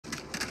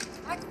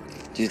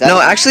Dude,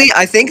 No, actually,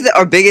 I think that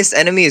our biggest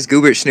enemy is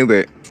Goobert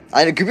Schnoobert.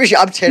 I know Goober.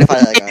 I'm terrified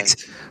of that guy.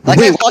 That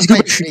Wait, guy what's fucked my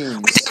Goobert? dreams.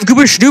 Wait,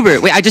 Goobert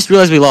Schnoobert. Wait, I just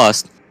realized we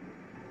lost.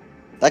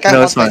 That guy No,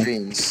 fucked it's my fine.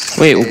 dreams.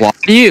 Wait,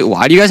 Okay.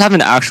 why do you guys have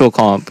an actual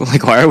comp?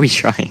 Like, why are we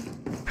trying?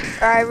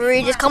 Alright,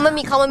 Ruri, just come with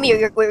me.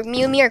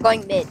 Me and me are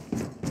going mid.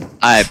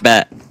 I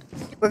bet.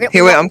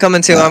 Here, wait, I'm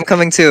coming too. I'm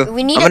coming too.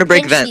 We need I'm gonna to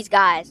break pinch vent. these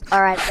guys.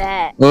 Alright,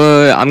 bet.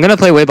 Wait, I'm gonna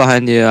play way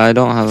behind you. I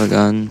don't have a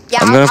gun. Yeah,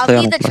 I'm gonna I'll play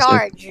lead on the plus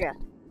charge.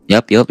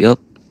 Yep.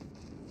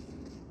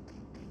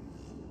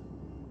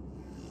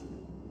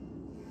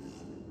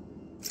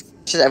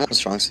 It's just everyone's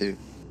strong suit.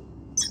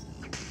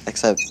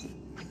 Except.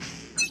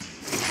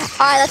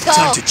 Alright, let's go.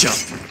 Time to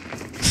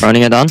jump.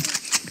 Running it down.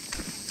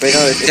 Wait,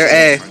 no, it's They're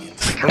A.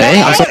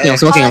 Hey, I'm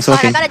smoking. Oh, that's fine.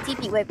 I I got a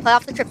TP. Wait, play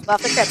off the trip.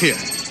 Here.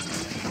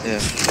 Yeah.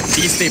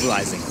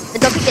 Destabilizing.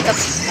 Don't peek it, don't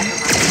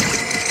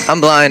peek it. I'm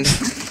blind.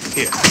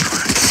 Here.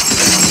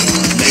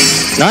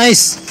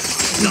 Nice.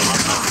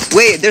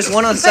 Wait, there's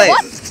one on Wait, site.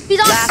 what? He's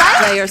on Last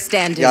site? player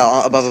standing.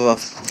 Yeah,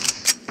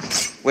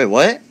 above. Wait,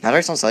 what?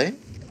 Maddox on site?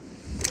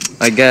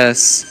 I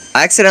guess.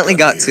 I accidentally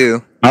got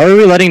two. How are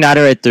we letting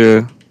Natter right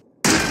through?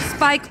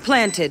 Spike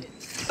planted.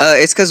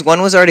 It's because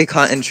one was already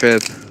caught in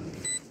trip.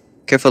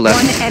 Careful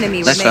left. One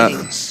enemy Nice shot.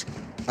 remaining.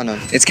 Oh no.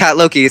 It's Cat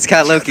Loki. It's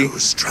Cat Loki.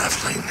 Shadows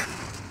traveling.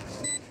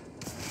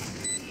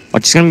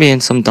 Watch, it's gonna be in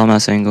some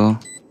dumbass angle.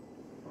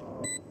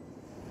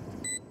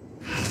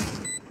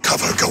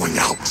 Cover going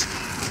out.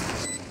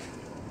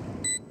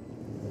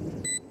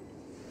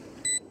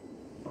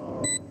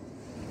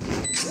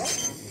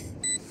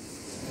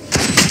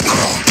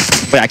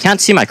 Wait, I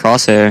can't see my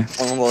crosshair.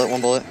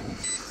 One bullet.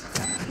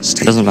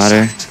 It doesn't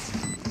matter.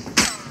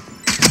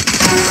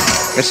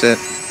 Good shit.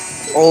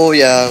 Oh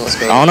yeah, let's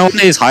go. I don't know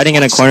why he's hiding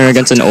in a corner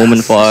against an Omen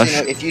You flash.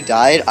 know, if you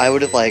died, I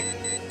would have like.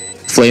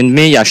 Flamed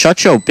me? Yeah,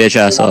 shut your bitch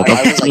ass up. I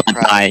was, I'm like, not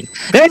crying. dying.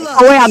 There's no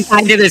way I'm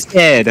dying to this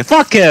kid.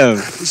 Fuck him.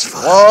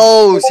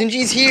 Whoa,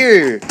 Sinji's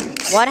here.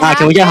 What Ah, happened?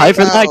 can we get hype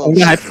for that? Can we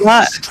get hype for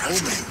that?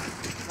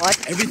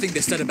 Everything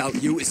they said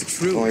about you is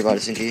true. Don't worry about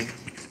it, Sinji.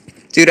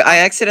 Dude, I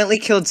accidentally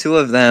killed two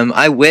of them.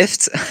 I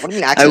whiffed. What do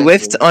you mean I accident?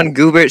 whiffed on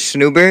Goobert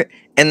Schnoobert,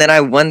 and then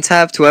I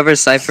one-tapped whoever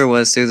Cypher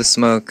was through the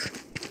smoke.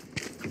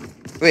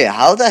 Wait,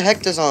 how the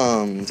heck does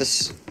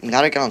this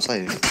not get on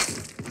site?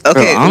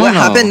 Okay, Bro, I what don't know.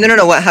 happened?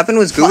 No. What happened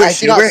was Well, Goobert I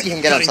did not see Schnoobert.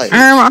 him get on site.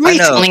 I'm I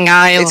know. telling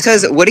guys. It's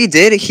because what he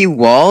did, he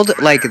walled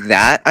like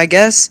that, I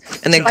guess,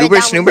 and then Right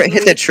Goobert down with Schnoobert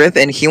hit the trip,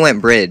 and he went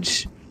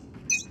bridge.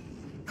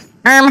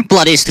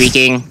 Blood is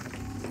tweaking.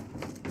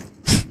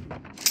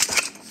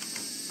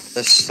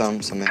 There's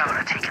something.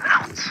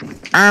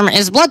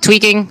 Is blood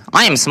tweaking?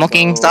 I am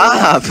smoking.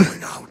 Stop!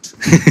 Going out.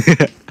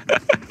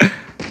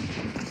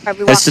 Alright,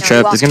 we That's the walk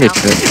trap. down, There's gonna be a we walk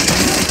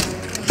trap.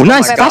 Oh,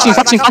 nice. Wait, Flashing.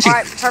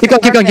 alright,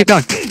 Keep going. perfect.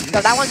 down.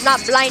 So that one's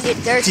not blinded.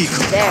 There's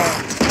there.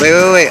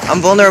 Wait. I'm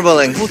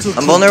vulnerabling.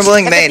 I'm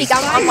vulnerabling Get the main. peek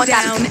on one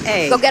tap. Down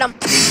A. Go get him.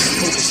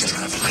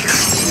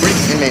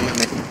 In main.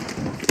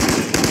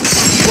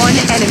 One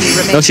enemy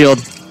remaining. No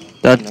shield.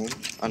 Dead.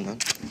 Unknown.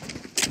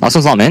 Last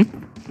one's not main.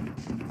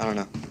 I don't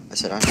know. I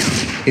said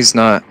unknown. He's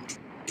not.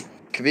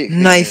 Could be.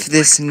 Knife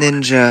this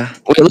ninja.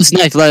 Wait, let's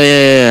knife.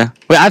 Yeah.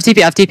 Wait, I have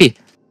TP.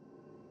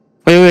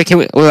 Wait. Can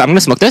we? Wait, I'm gonna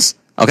smoke this.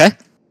 Okay.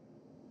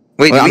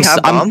 Wait, do I'm we s- have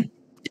I'm- bomb?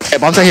 Yeah,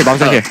 bombs right here.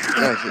 Okay.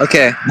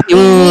 Okay. Kill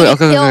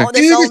this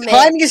Dude, old this man.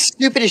 timing is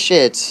stupid as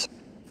shit.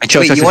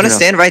 Wait, you want to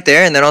stand right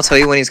there, and then I'll tell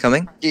you when he's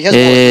coming? He has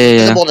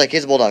Yeah. a bulldog. He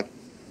has a bulldog.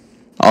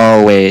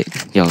 Oh wait,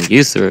 yo,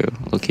 you threw.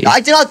 Okay. I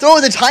did not throw.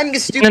 The timing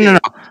is stupid. No.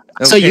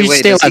 So Okay, you wait,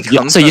 stay does he alive.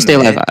 come So you from stay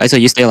alive. mid? So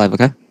you stay alive.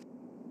 Okay.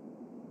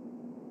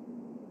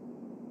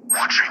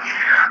 Watching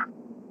here.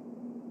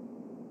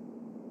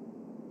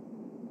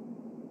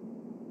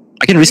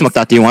 I can resmoke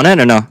that. Do you want it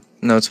or no?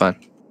 No, it's fine.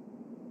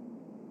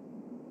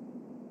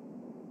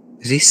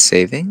 Is he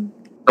saving?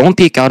 Don't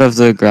peek out of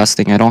the grass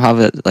thing. I don't have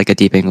it like a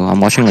deep angle.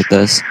 I'm watching like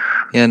this.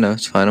 Yeah, no,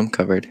 it's fine. I'm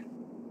covered.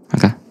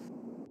 Okay.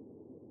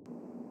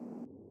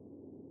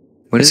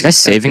 What This is guy's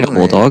saving a doing?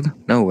 bulldog.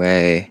 No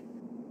way.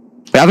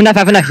 Wait, I have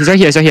a knife. He's right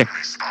here.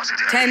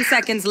 10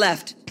 seconds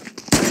left.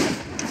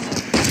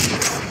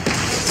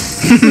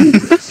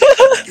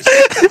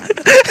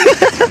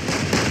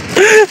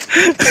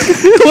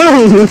 What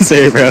a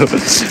loser, bro.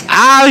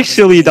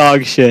 Actually,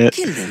 dog shit.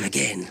 Kill them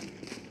again.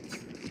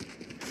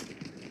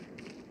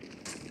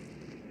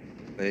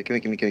 Wait,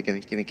 give me.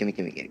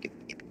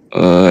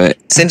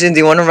 Sinjin, do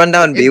you want to run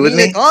down B with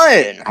me?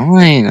 Gun.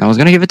 Fine. I was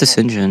gonna give it to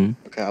Sinjin.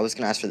 Okay, I was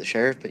gonna ask for the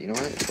sheriff, but you know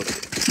what? It's okay.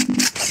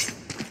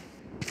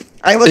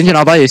 Sinjin,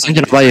 I'll buy you.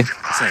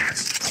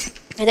 Thanks.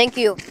 Hey, thank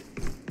you.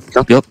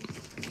 Yup.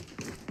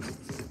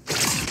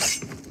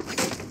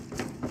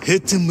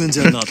 Hit them when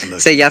they're not looking.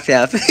 Say yap.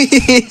 Yap.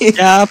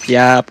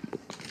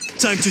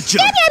 Time to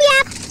jump.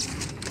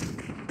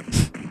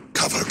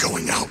 Cover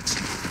going out.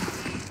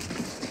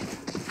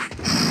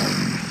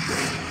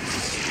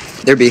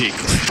 They're B.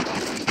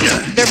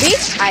 They're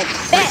beach? I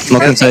bet.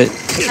 Smoking site.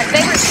 My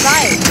favorite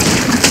side.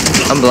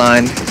 I'm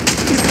blind.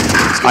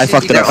 I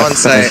fucked it They're up. on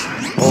site.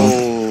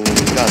 Oh,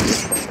 God.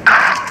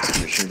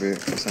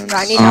 makes sense. Bro,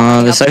 I need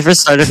help. The Cypher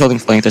started holding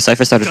flank. The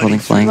Cypher started holding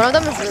flank. One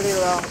of them is really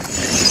low.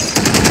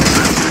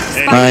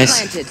 Spike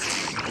Nice. planted.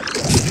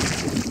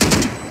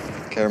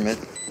 Care mid.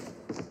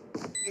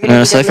 You're gonna No, need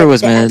to Cypher live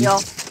was the mid.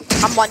 Angel.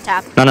 I'm one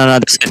tap. No,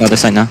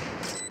 this side now.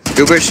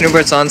 Goobert,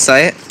 Schnoobert's on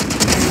site.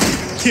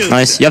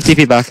 Nice. You have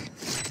TP back.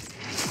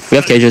 We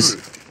have cages.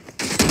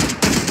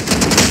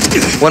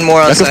 One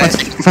more on Let's go site.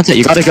 front side.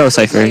 You gotta go,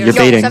 Cypher. You're Yo,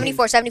 baiting.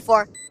 74,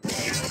 74.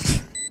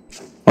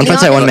 One front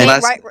side, one mid.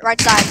 Right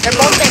side. They're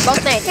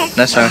both nade.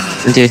 Nice try.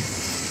 Into.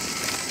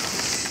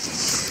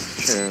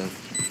 Sure.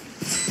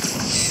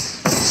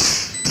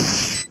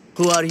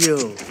 Who are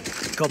you?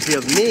 Copy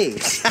of me?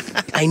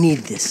 I need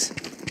this.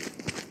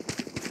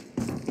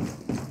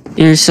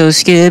 You're so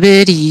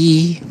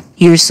skibbity.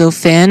 You're so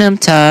phantom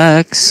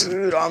tax.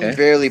 Dude, I'm Okay.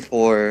 barely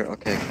poor.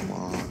 Okay, come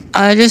on.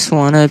 I just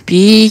wanna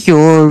be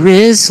your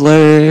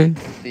Rizzler.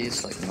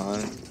 Please, like, not.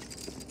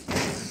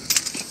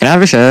 Can I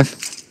have a sheriff?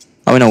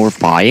 Oh, no, we're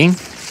buying?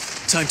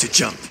 Time to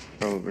jump.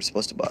 Bro, we're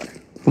supposed to buy.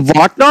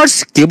 What not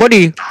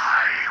skibbity?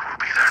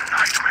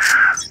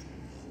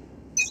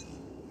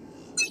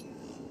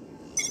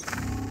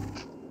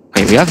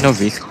 Wait, we have no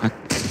recon.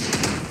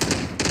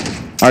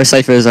 Our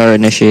Cypher is our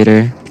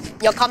initiator.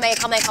 Yo, come A.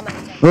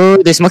 Oh,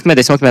 they smoked mid,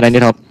 I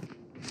need help.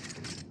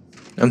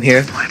 I'm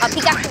here.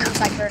 Peek after me,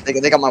 Cypher.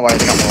 They got my wire,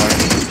 they got my wire.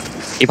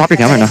 Can you pop your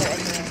camera now?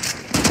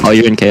 Oh,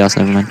 you're in chaos,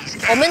 never mind.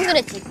 Omen's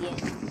gonna TP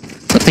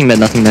in.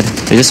 Nothing mid.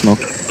 They just smoke.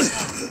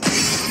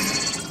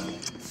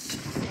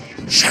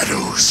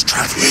 Shadows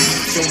traveling.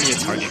 Show me a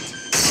target.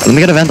 Let me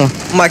get a Vandal.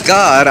 Oh my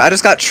god, I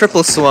just got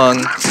triple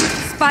swung.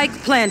 Spike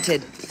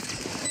planted.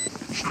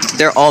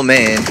 They're all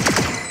main.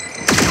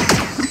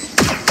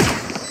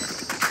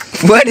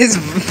 What is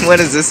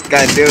this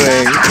guy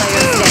doing?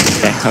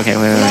 Okay,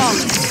 wait.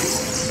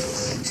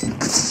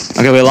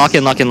 Okay, wait, lock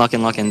in.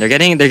 They're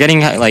getting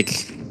like.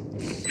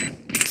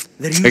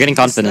 They're getting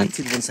confident.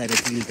 Once I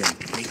reveal them.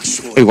 Make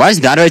sure. Wait, why is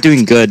Dada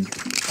doing good?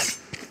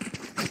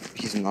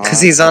 He's not.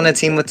 Cause he's on a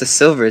team with the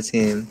silver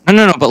team.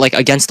 No, but like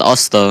against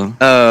us though.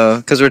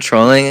 Oh, cause we're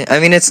trolling. I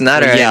mean, it's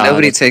not alright. Yeah,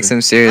 Nobody that's takes true. him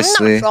I'm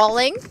seriously. not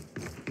trolling.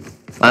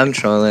 I'm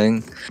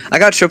trolling. I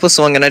got triple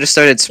swung and I just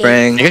started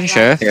spraying. You getting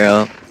sheriff? Here,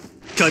 I'll-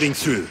 Cutting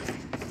through.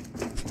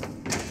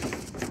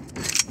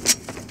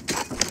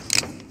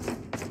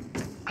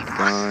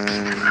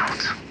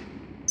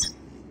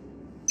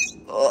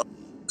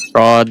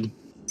 Fraud.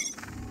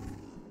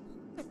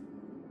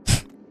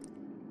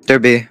 There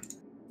B.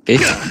 B.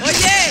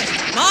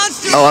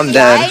 Oh, I'm Yeah,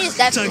 dead. he's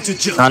dead. Time to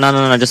jump.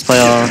 No, just play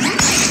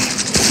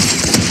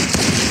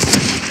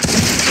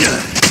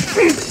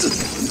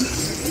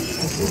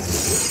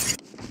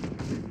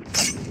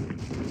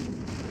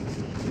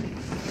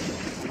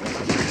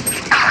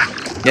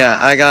Yeah,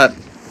 I got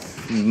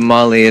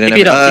mollied and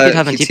TP'd up, TP'd he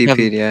heaven, TP'd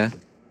TP'd, yeah.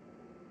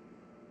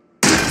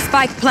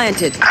 Spike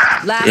planted.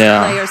 Last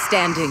Yeah. player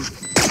standing.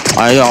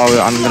 I'm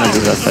gonna do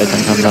that fight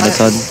and come down the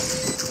side.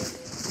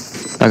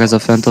 That guy's a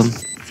phantom.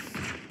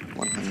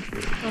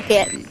 100.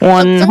 Okay.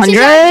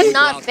 100?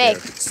 Not fake.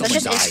 Let's Someone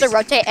just dies. insta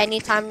rotate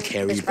anytime.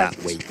 Carry there's that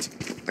presence. weight.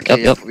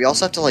 Okay, Yep. we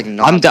also have to like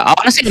not.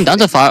 Honestly, I'm down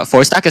to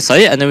 4 stack a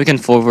site, and then we can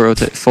full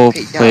rotate, full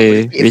Okay, yeah,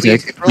 play but if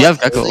retake. if we're We have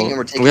like Echo. holding and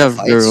we're taking We have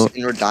fights Euro.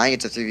 and we're dying,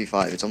 it's a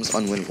 3v5. It's almost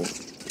unwinnable.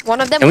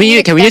 One of them. Can we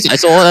use dead.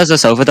 Iso ult as a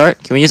Sova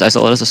dart? Can we use Iso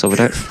ult as a Sova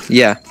dart?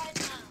 Yeah.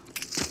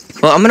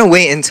 Well, I'm gonna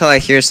wait until I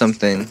hear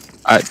something.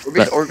 Alright,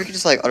 Or we could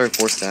just like utter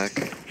 4 stack.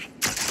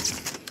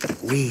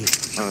 We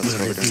Oh, that's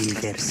will right. reveal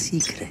their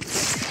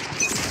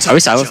secrets. are we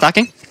silent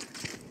stacking?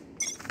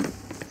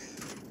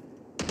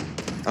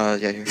 Yeah,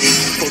 here.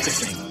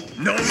 Focusing.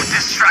 No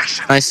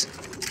distraction. Nice.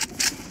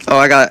 Oh,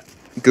 I got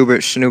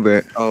Goobert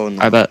Schnoobert. Oh no.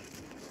 I bet.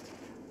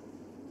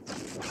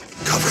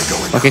 Cover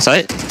going. Okay,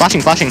 site.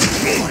 Flashing.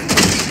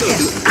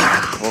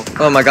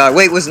 Oh my god.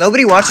 Wait, was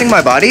nobody watching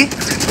my body?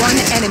 One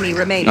enemy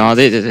remaining. No,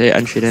 they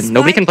entered in.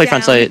 Nobody can play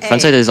front Spike site. down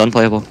Front A. site is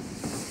unplayable.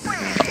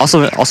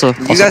 Also.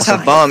 You guys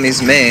have bomb.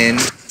 He's main.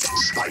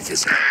 Spike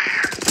is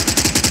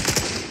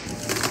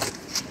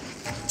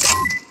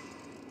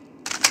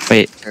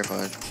Wait,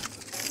 Terrified.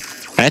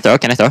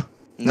 can I throw?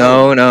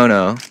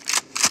 No.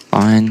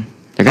 Fine.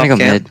 They're gonna Off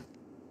go camp. mid.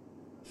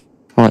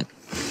 What?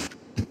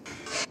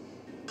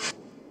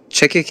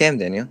 Check your cam,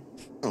 Daniel.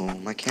 Oh,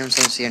 my cams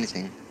don't see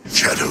anything.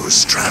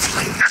 shadows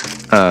traveling.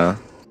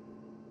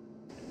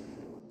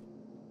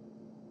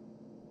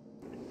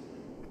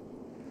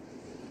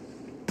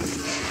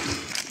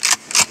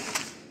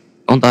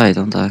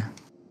 Don't die.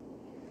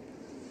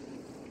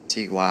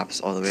 See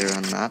waps all the way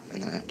around the map,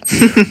 and then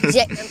He's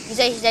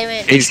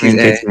A. Page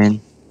A.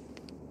 main.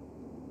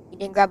 He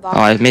didn't grab bomb. Oh,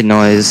 I made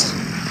noise.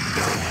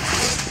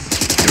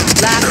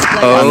 Last player.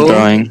 Oh. I'm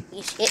throwing.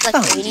 He's hit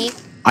like 80.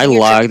 I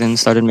lagged and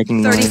started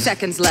making 30 noise.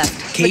 seconds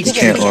left. Cage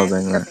Can't orb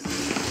that.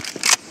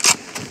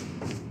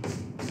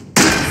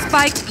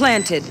 Spike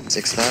planted.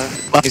 6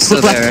 stack. Left, He's still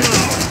left. there.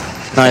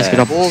 Nice, Yeah. good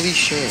job. Holy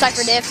shit.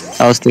 Cypher diff.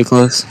 That was too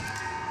close.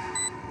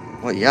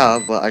 Well, yeah,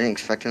 but I didn't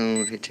expect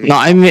him to. No,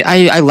 I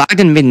lagged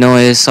and made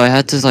noise, so I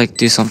had to like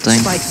do something.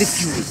 Spike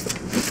diffused.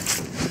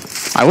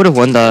 I would have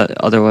won that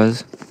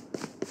otherwise.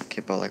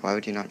 Okay, but like, why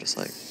would you not just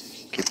like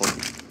keep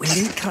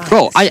holding?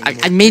 Bro,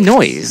 I made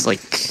noise. Like,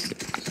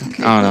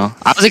 I don't know.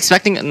 I was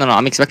expecting. No,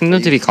 I'm expecting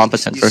them to be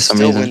competent for some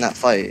still reason. win that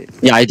fight.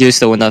 Yeah, I do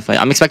still win that fight.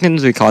 I'm expecting them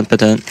to be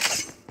competent.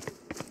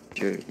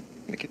 You're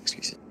making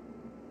excuses.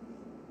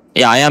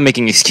 Yeah, I am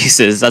making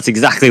excuses. That's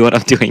exactly what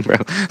I'm doing, bro.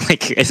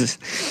 Like, it's...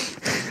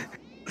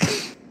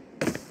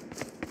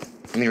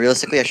 I mean,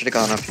 realistically, I should have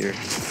gone up here.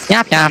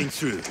 Yap, yap.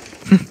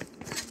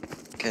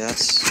 Okay,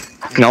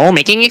 that's. No,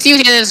 making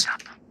excuses.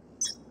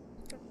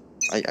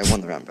 I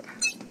won the round, bro.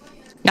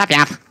 Yap,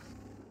 yap.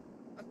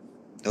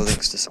 No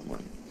thanks to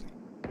someone.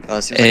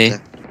 Seems Hey.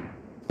 like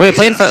Wait,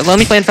 play in front. Let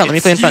me play in front. Let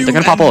me play in front. They're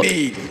gonna pop ult.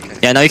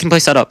 Yeah, now you can play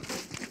setup.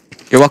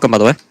 You're welcome, by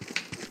the way.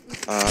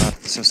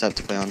 there's no setup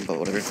to play on, but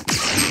whatever.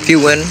 If you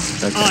win,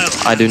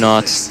 I do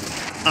not.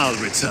 I'll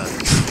return.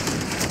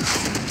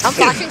 I'm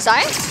flashing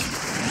side.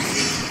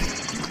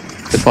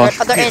 Good flash.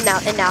 Oh, they're in now.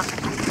 In now.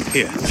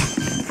 Here.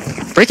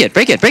 Break it,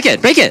 break it, break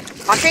it, break it!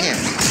 Flashing.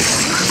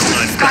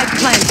 Spike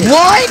planted.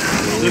 What?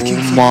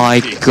 Oh my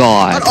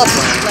god.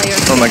 Player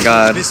oh my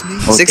god. Miss me?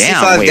 Oh,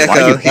 65 damn, wait, why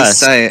Gecko, you he's best?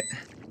 sight.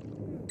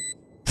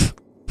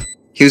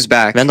 He was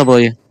back. Van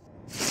W.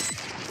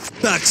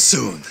 Back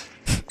soon.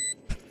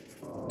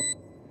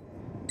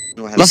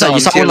 No, I have Left side, you him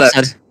saw to your one left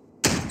left. side.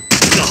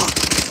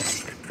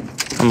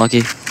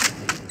 Unlucky.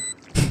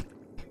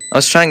 I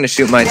was trying to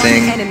shoot my One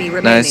thing. enemy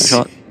remaining. Nice.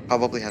 Shot.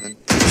 probably heaven.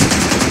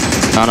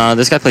 No,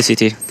 this guy plays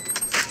CT.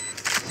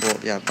 Well,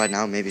 yeah, by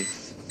now maybe.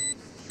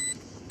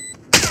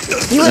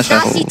 He was That's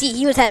not right. CT.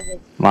 He was heaven.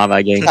 My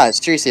bad, gang. Guys,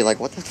 seriously, like,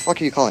 what the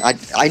fuck are you calling?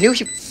 I knew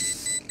he.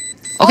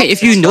 Okay,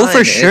 if you It's know for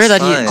fine, sure it's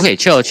that fine. he... Okay,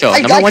 chill.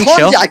 I Number one,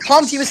 chill.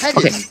 calmed he was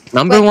heaven. Okay,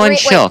 number Wait, one, wait,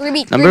 chill.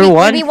 3v, Number 3v,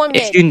 one, 3v1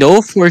 if game. you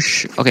know for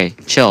sure... Okay,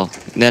 chill.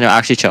 No,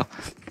 actually chill.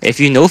 If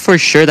you know for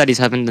sure that he's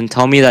heaven, then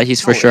tell me that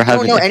he's for sure I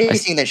heaven. don't know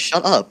anything, then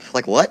shut up.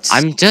 Like, what?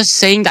 I'm just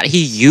saying that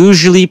he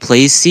usually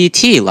plays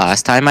CT.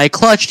 Last time I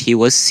clutched, he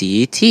was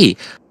CT.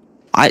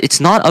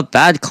 It's not a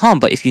bad comp,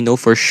 but if you know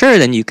for sure,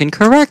 then you can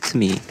correct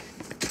me.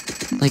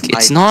 Like,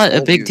 it's I not a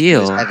told big you he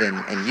was deal.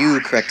 heaven, and you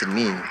corrected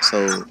me,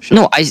 so...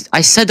 No,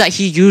 I said that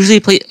he usually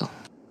play.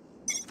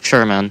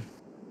 Sure, man.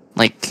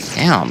 Like,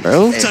 damn,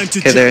 bro. Time to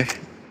Okay, there.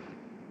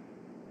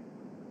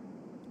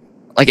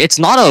 Like, it's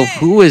not a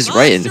who is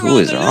right and who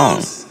is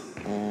wrong.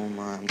 Oh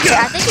my...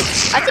 Yeah, I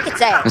think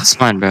it's A. It's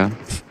fine, bro.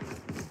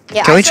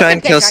 Yeah, Can I we still try can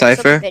and kill pitch, I can still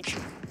Cypher? pitch.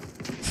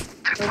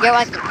 We get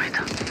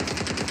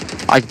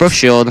like I broke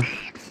shield.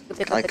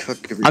 pick I up the-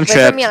 cook... I'm Wait for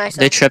tripped. me and I They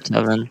said- tripped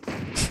heaven.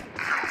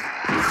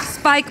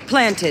 Spike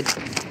planted.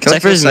 Can we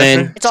Cypher's kill main.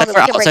 Cypher? It's all Cypher the-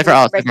 we out, can break Cypher it,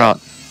 out, break Cypher out.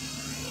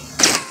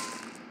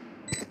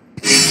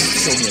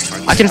 show me a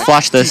target. I can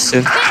flash this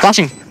soon.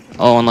 Flashing.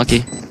 Oh,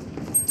 unlucky.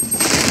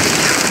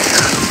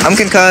 I'm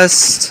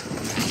concussed.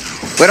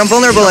 Wait, I'm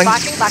vulnerable.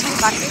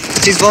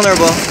 Flashing. She's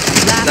vulnerable.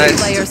 Last Nice.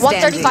 player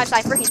standing. 135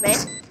 Cypher, he's main.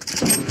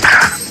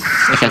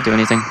 I can't do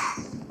anything.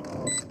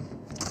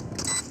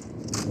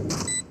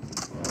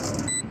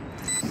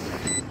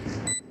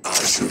 I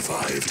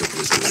survived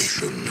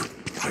obliteration.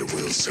 I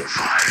will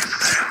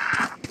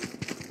survive.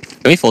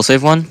 Can we full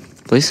save one,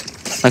 please?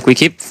 Like, we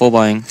keep full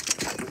buying.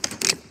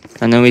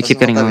 And then we keep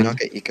getting We going. don't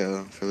get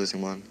eco for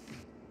losing one.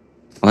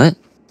 What?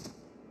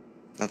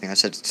 Nothing, I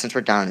said, since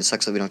we're down, it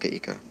sucks that we don't get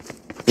eco.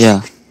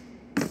 Yeah.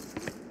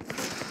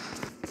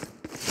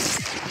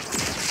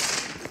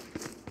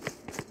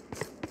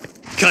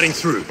 Cutting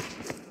through.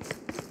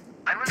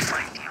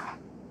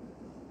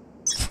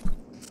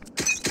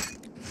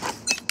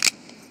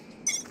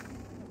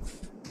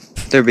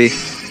 There be.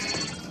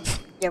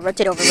 Yeah,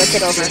 rotate over.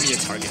 Show me a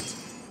target.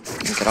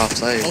 Get off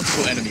site.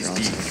 Multiple enemies You're on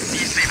deep. site.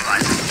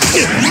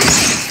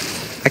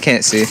 I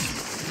can't see.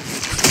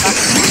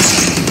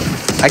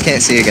 I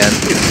can't see again.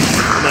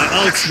 My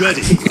ult's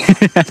ready.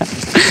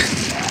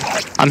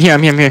 I'm here.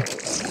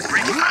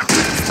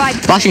 Spike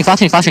Flashing.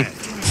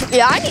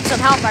 Yeah, I need some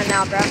help right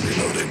now, bro.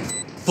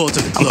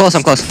 Portal I'm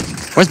close.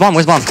 Where's bomb?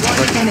 one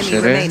enemy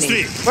Shitter.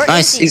 remaining. Where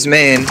Nice. is he? He's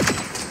main.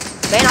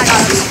 Man, I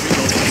got him.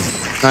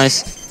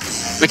 Nice.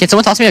 Wait, can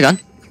someone toss me a gun?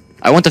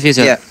 I want the fuse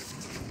Yeah. yet.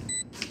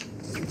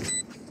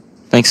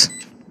 Thanks.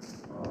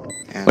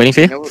 And Waiting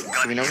for you? Do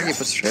we know where he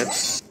puts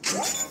strips?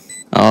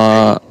 He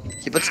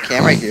He puts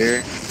cam right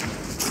here.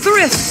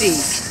 Thrifty.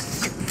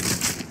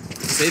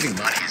 saving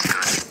money.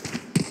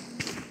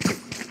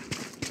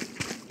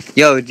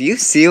 Yo, do you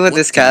see what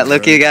this cat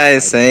looky guy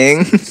is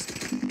saying?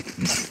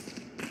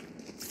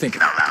 Think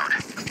out loud.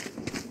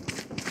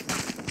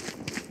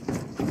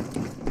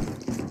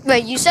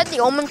 Wait, you said the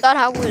Omen thought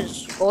I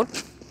was gold?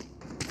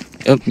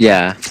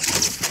 Yeah.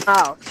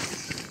 Oh.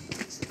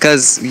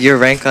 Because your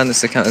rank on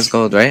this account is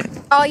gold, right?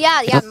 Oh,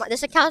 yeah,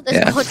 this account is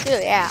Yeah. gold too,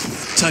 yeah.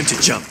 Time to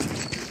jump.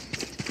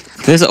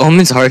 This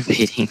Omen's hard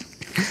baiting.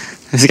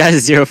 This guy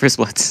is 0 for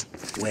splits.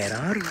 Where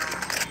are you?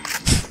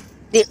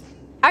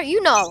 How do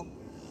you know?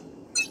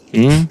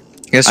 Hmm?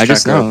 He has I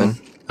just tracker know. open.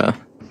 Oh.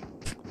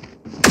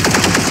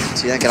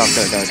 See that? Get off,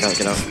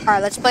 get out.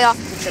 Alright, let's play off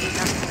the trip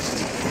now.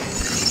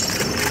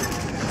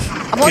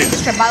 I'm holding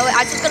this trip, by the way.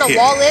 I'm just gonna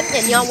wall in,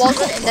 and Neon walls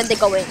in, and then they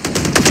go in.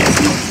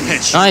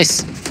 Headshot.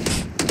 Nice.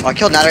 Oh, I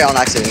killed Natter on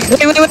accident.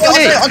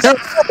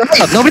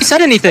 Wait. Nobody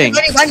said anything.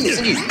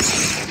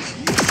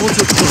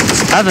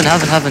 Heaven.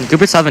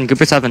 Goobert's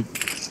heaven.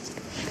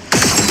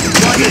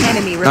 One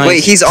enemy remaining.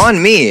 Wait, he's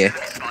on me.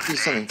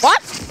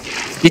 What?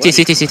 CT.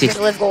 Just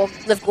live goal.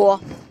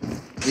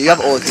 You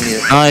have ult if you need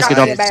it. Nice, good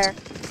job. Better.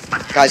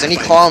 Guys, any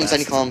comms.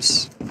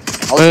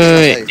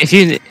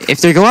 Wait. If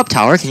they go up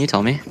tower, can you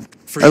tell me?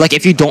 Or like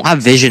if you don't have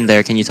vision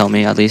there, can you tell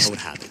me at least? What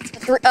happened?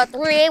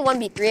 3A,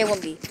 1B, 3A,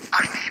 1B.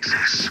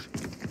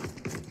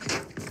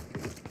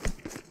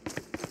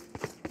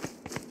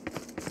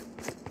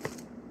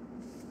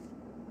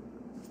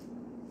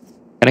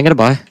 Can I get a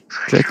buy,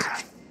 Drake?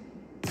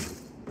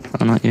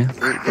 Oh, not you.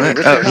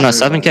 No,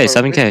 7K.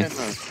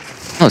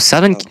 No,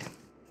 7K.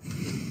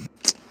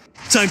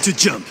 Time to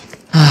jump.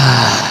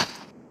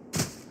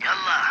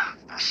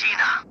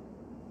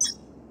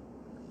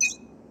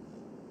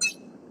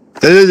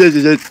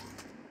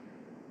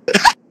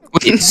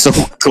 Wait, so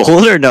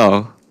gold or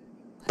no?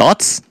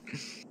 Thoughts?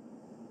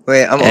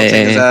 Wait, I'm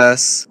ulting his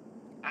ass.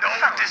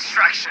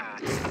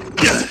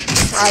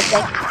 Alright,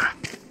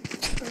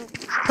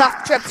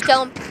 Tough trips,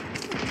 kill him.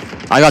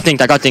 I got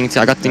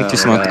dinked to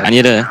smoke. Alright. I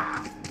need a...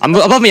 I'm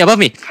above me.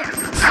 Okay,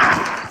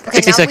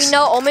 66. now we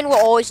know Omen will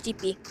always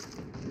TP.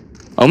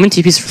 Omen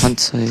TP's front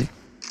side.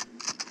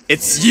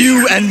 It's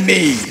you and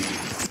me.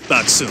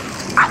 Back soon.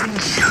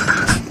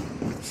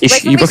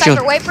 You broke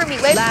Cypher, your... wait for me.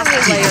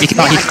 Last player. He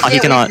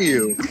cannot. Okay,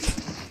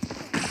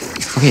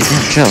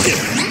 damn, chill.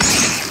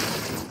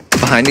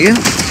 Behind you?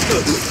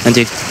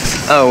 Andy.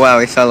 Oh wow,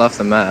 he fell off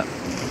the map.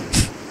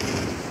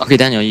 Okay,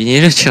 Daniel, you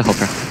need to chill, bro.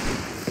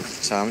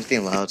 Sorry, I'm just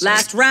being loud.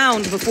 Last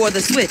round before the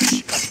switch.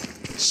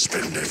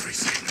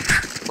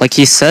 Like,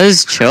 he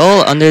says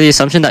chill under the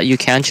assumption that you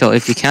can chill.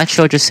 If you can't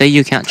chill, just say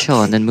you can't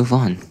chill and then move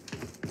on.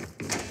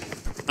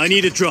 I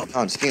need a drop.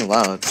 Oh, I'm just being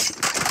loud.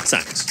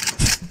 Thanks.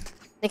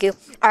 Thank you.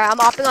 Alright, I'm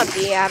opting on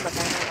B. I'm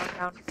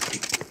down.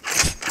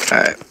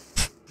 Alright.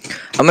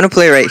 I'm gonna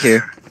play right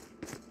here.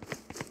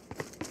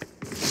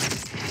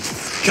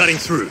 Cutting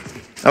through.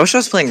 I wish I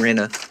was playing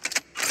Reyna.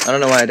 I don't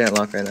know why I didn't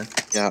lock Reyna.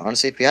 Yeah,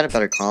 honestly, if we had a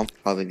better comp,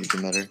 probably would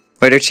be better.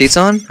 Wait, are cheats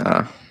on?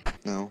 Oh.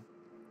 No.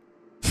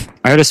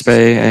 I heard a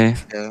spray, eh?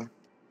 Yeah.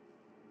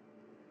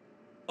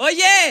 Oh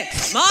yeah!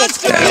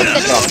 Monster! No.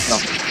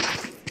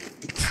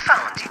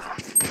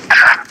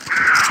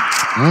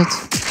 What?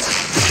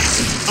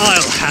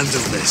 I'll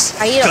handle this.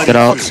 I need a Get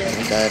out. potion.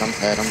 I'm dead.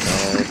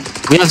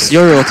 We have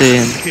your ulti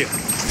in. Here.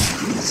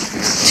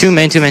 Two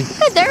main. Hey,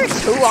 there's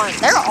two on.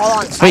 They're all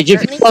on site. Wait, you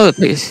currently. oh,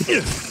 please.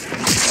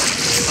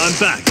 I'm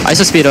back.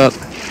 ISO speed up.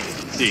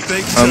 Deep.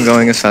 I'm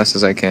going as fast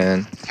as I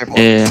can. Careful.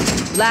 Yeah.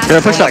 Last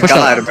Here, push Oh up, my push up.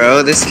 god,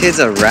 bro, this kid's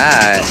a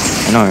rat.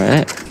 I know,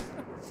 right?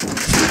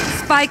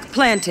 Spike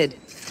planted.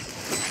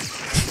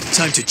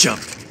 Time to jump.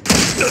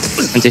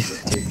 Empty.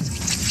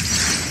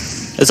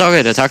 It's all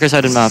good. Attacker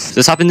sided map.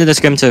 This happened in the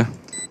scrim too.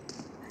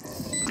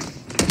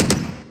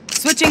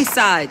 Switching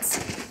sides.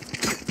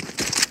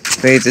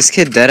 Wait, this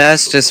kid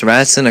deadass just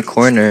rats in a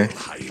corner.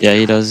 Yeah,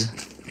 he does.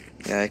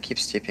 Yeah, it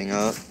keeps tipping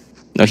up.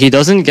 No, he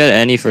doesn't get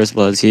any first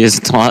bloods. He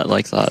is not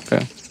like that, bro.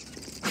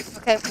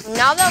 Okay,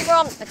 now that we're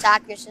on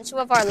attackers, since we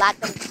have our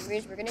lack of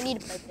careers, we're gonna need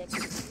to play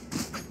picks.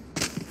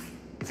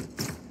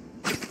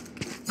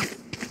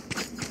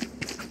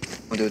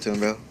 I'll do it to him,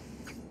 bro.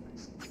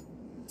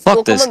 Fuck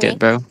Well, this come on, kid, me.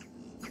 bro.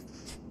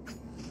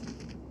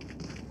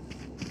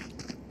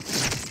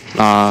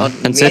 Nah,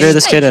 consider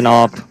this kid an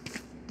op.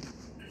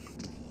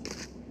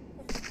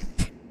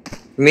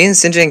 Me and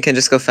Sinjin can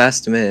just go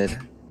fast mid.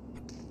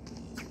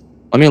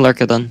 Let me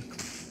lurk it then.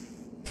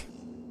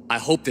 I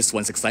hope this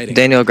one's exciting.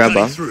 Daniel, grab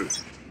Cutting bomb. through.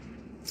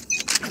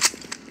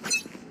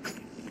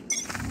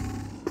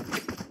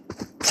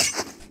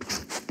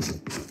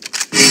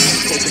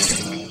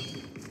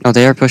 No,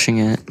 they are pushing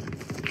it.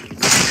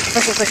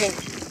 Pushing.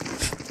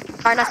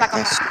 Alright, nice back on.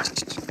 Nice.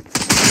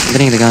 I'm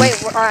getting the gun.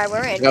 Wait, alright,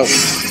 we're in. No,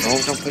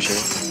 don't push it.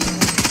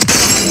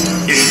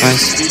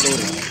 Nice.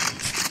 Reloading.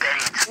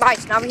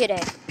 Nice, now we hit A.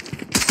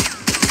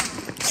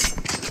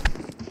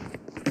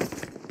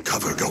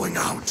 Cover going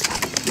out.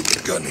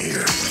 Gun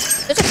here.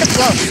 This is too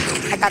close.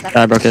 I got that.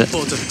 Yeah, I broke it.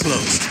 Portal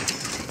closed.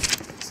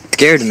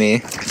 Scared me.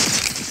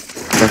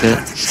 Broke it.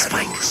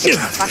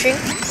 Flashing.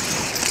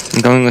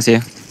 I'm going with you.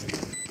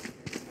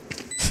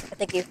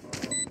 Thank you.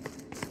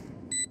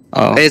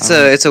 Oh. It's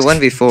a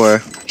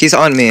 1v4. He's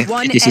on me.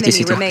 One CT, enemy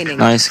CT. remaining.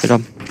 Nice, good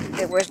job.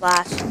 Wait, where's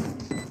last?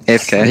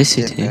 AFK. Nice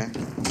CT. Yeah.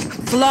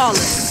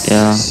 Flawless.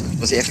 Yeah.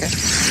 Was he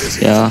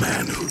AFK? Yeah.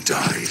 Man who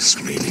dies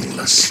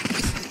meaningless.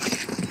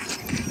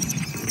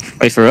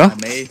 Wait, for real? I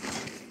may.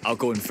 I'll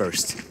go in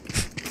first.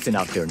 Thin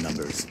out their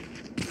numbers.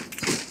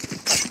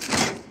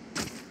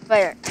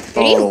 Wait, did he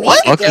Oh, leave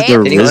what? the Fuck is game?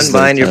 the Can you Rizzler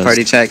unbind your test?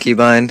 party chat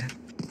keybind?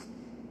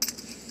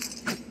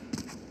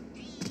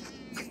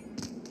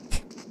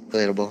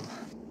 Relatable.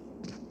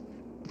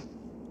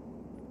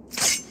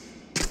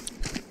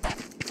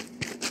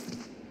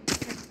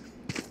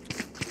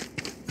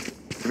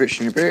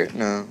 Snipper?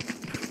 No.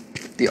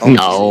 The only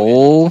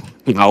No.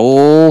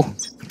 No.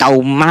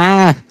 Đâu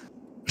mà.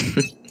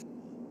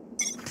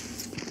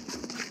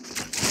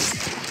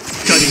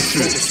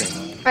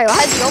 Wait,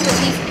 why did the omen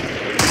leave?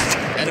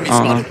 Enemy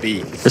spotted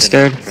B. We're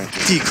scared.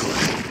 Decoy.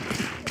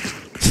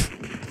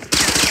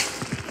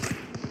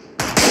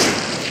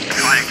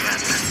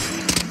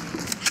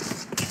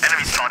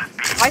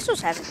 Why so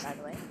 7, by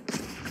the way?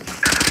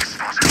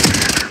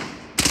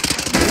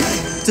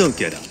 Don't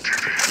get up.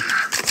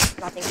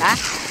 Nothing back.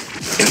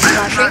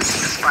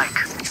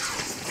 Flashing.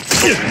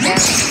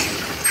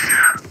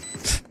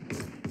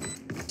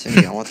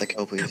 Timmy, I want the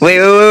kill, please.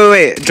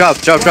 Wait. Drop.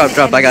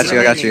 I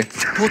got you.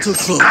 Portal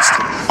closed.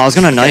 I was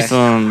gonna knife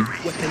him.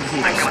 Weapon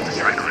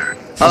here.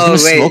 Oh, wait,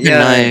 smoke a yeah.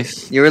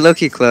 knife. You were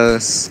low-key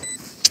close.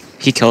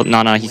 He killed.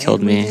 No, he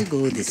killed Where will me. they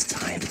go this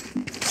time?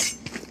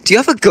 Do you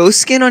have a ghost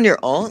skin on your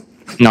alt?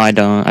 No, I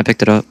don't. I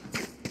picked it up.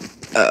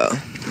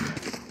 Oh.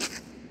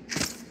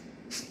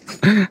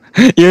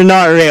 You're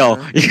not real.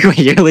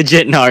 You're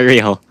legit not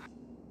real.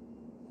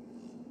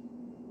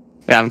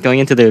 Yeah, I'm going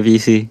into their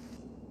VC.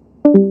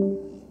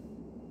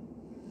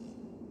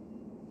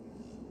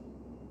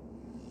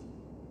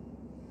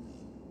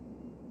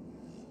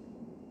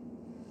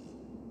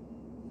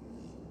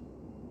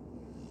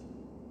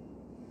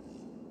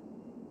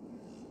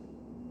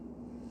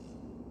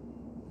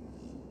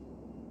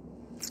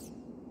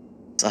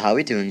 So how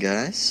we doing,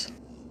 guys?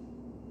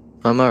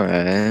 I'm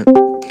alright.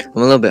 I'm a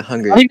little bit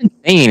hungry. They're not even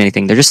saying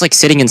anything. They're just like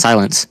sitting in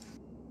silence.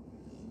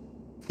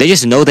 They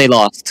just know they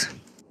lost.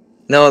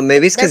 No,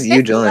 maybe it's because They're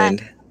you 50 left.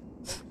 joined.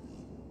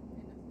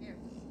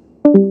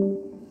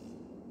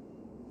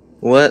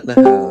 What the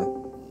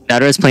hell?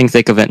 Shadow is playing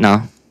thick of it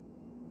now.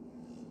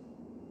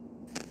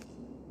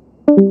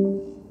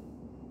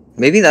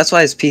 Maybe that's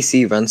why his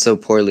PC runs so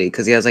poorly,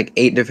 because he has like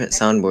 8 different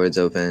soundboards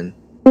open.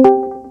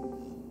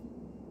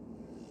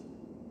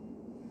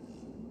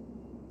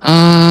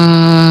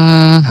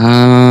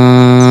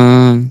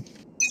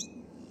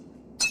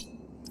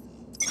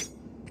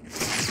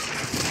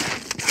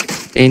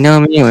 They know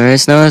me where it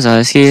snows,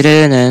 I skied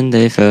in and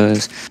they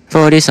froze.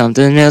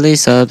 40-something milli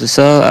subs,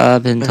 so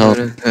I've been told.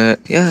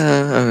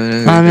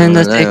 Yeah. I'm in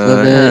the thick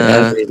of it,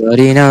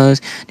 everybody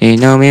knows. They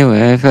know me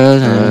where it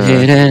froze, I'm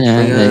skied in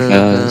and they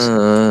froze.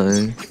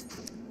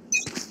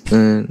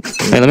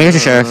 Wait, let me get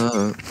your sheriff.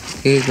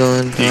 He's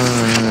going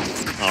down.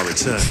 I'll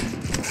return.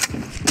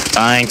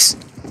 Thanks.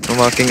 I'm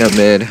walking up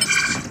mid.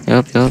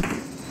 Yup.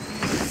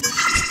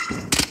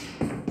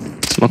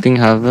 Smoking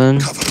heaven.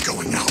 Cover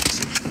going out.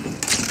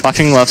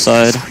 Watching left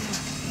side.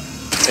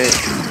 Wait.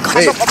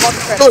 Kill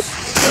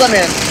Kill that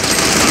man.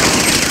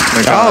 Oh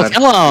my god.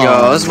 kill him. Yo,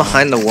 I was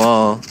behind the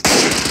wall.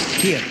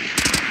 Here.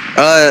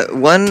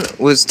 One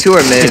was 2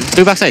 or mid.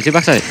 Two backside.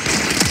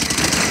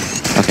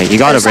 Okay, you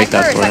gotta break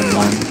that for him,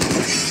 man.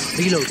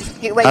 Reloading.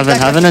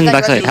 Heaven and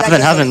backside.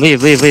 Heaven.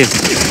 Leave.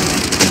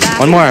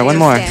 One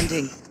more.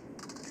 Standing.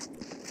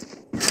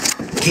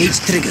 Cage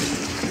triggered.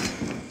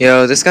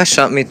 Yo, this guy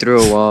shot me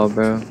through a wall,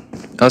 bro.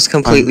 I was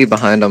completely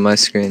behind on my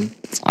screen.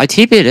 I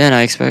TP'd in,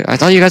 I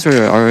thought you guys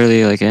were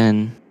already like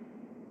in.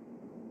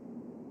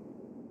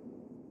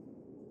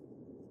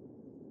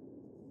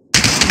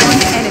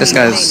 This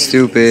guy's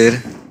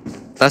stupid.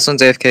 Last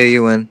one's AFK,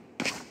 you win.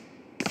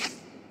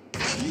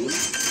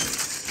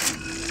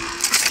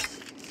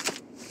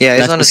 Yeah,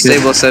 he's That's on a what's good.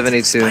 stable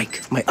 72.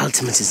 Mike, my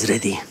ultimate is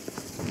ready.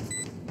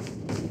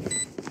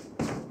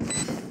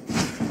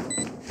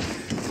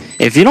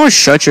 If you don't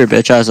shut your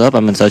bitch ass up,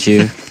 I'm gonna touch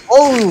you.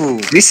 Oh,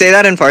 Did he say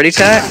that in party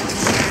chat?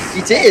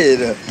 he did.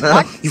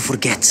 You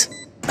forget.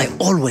 I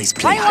always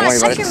play Why do you want Wait,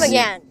 to what? touch him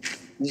again?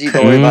 G,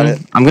 don't worry about it.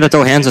 I'm gonna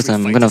throw hands with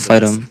him. I'm gonna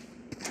fight him.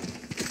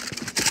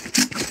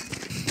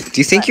 Do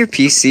you think your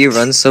PC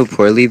runs so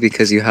poorly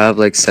because you have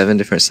like 7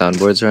 different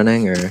soundboards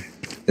running, or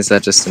is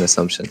that just an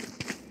assumption?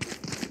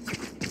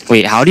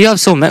 Wait, how do you have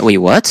so many? Wait,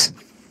 what?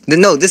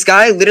 No, this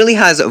guy literally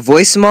has a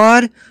voice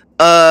mod,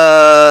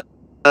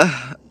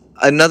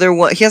 another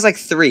one. He has like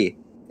 3,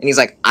 and he's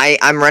like,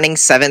 I'm running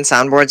 7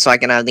 soundboards so I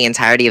can have the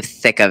entirety of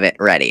thick of it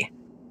ready.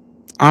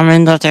 I'm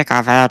in the thick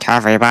of it.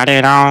 Everybody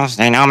knows.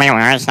 They know me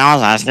where it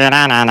snows. I skid in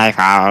and I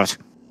froze.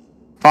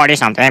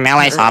 40-something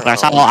milli subs,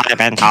 so I've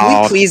been Can we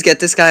told. please get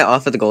this guy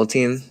off of the gold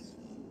team?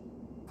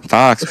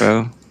 Fucks,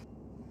 bro.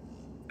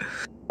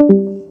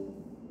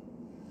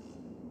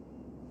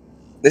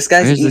 This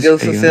guy's Where's this ego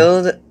ego?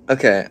 fulfilled.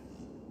 Okay.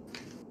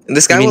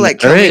 This guy You will mean like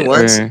kill me turret,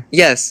 once. or-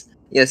 Yes.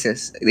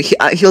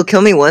 He'll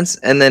kill me once,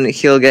 and then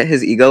he'll get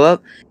his ego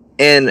up.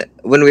 And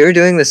when we were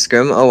doing the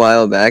scrim a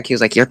while back, he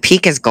was like, "Your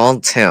peak is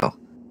gold too."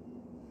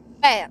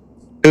 Hey,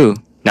 Ooh,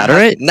 not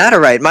alright. Not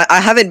alright. I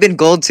haven't been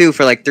gold 2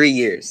 for like 3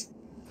 years.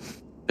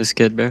 This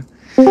kid, bro.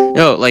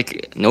 Yo,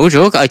 like, no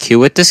joke, I queue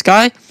with this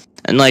guy,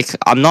 and like,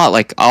 I'm not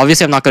like,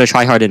 obviously I'm not gonna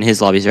try hard in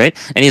his lobbies, right?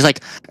 And he's like,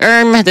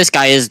 this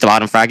guy is the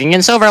bottom fragging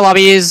in silver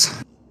lobbies.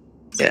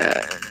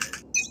 Yeah.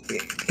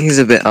 He's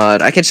a bit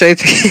odd. I can show you.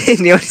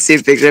 You want to see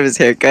a picture of his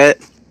haircut?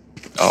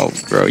 Oh,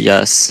 bro,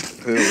 yes.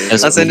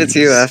 Yes, I'll send it to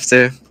you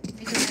after.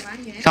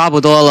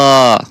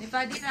 Chabudola.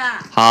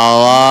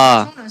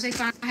 Hala.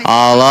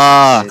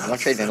 Hala. Don't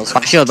trade vandals. Buy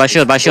shield. hey,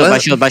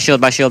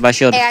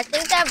 I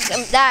think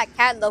that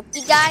cat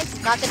Loki guy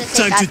is not gonna take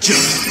Time to that. jump.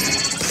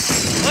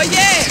 Oh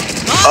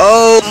yeah!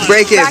 Oh,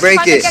 break it, I break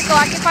can it.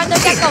 find the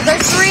gecko.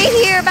 There's 3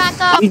 here. Back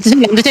up. I'm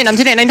detained. I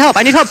need help.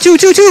 I need help. Two,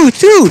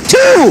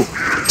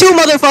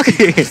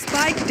 motherfucker.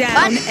 Spike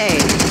down A.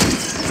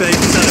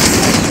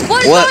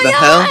 What the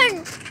hell? on?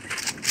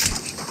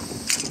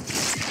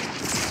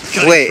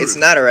 Wait, it's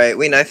not alright.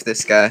 We knifed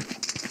this guy.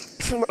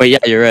 Wait, yeah,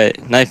 you're right.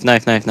 Knife.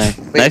 Wait,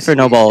 Knife or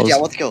no balls. CG, I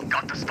want the kill.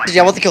 CG,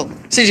 I want the kill.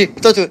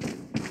 CG, don't do it.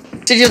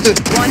 CG, don't do it.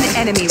 One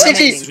enemy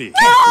remaining.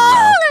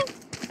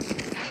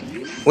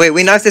 Wait,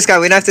 we knifed this guy.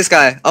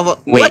 Oh,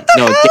 Wait, what the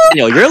no, hell?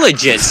 Daniel, you're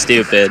legit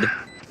stupid.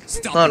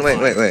 Hold on, wait.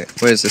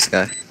 Where's this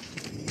guy?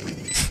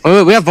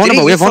 Wait, we have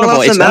vulnerable. he fall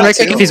off It's the one map right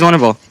click too? if he's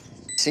vulnerable.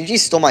 CG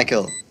stole my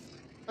kill.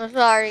 I'm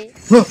sorry.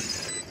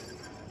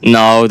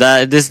 No,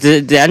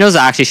 Daniel's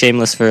actually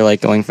shameless for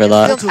like going for I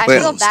that.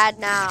 feel bad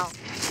now.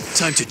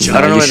 Time to I jump.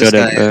 don't know you where this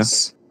shouldn't, guy bro.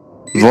 is.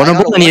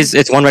 Vulnerable and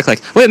it's one right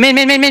click. Wait, main.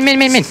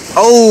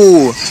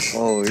 Oh!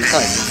 Oh, you're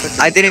fine.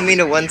 I didn't mean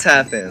to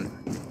one-tap him.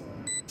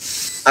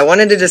 I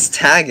wanted to just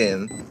tag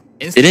him.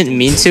 Didn't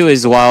mean to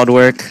is wild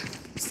work.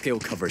 Skill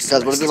covers.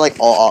 Guys, what if we like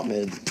all op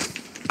mid?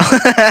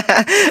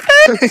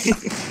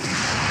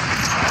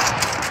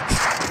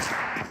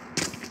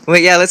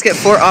 Wait, yeah, let's get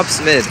 4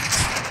 ops mid.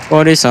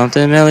 40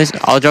 something millies.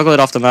 I'll juggle it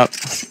off the map.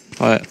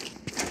 What?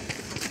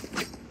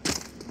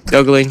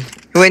 Juggling.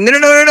 Wait,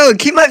 no,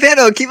 keep my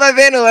vandal,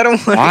 I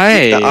don't want Why? to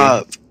keep the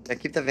op. Yeah,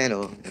 keep the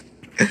vandal.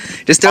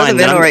 Just throw the Fine,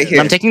 vandal right here.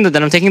 I'm taking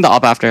the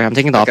op after. I'm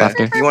taking the op Okay.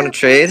 after. You want to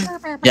trade?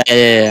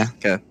 Yeah.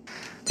 Okay.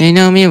 They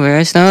know me where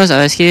it snows,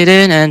 I skied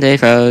in and they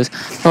froze.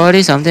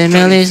 40 something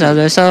millis of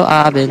this, so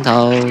I've been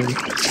told. I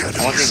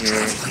want to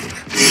hear.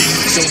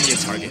 Show me a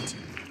target.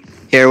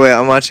 Here, wait,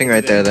 I'm watching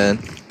right there then.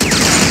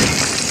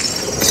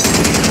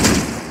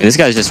 This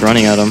guy's just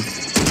running at him.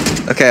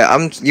 Okay,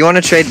 you want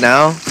to trade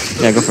now?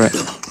 Yeah, go for it.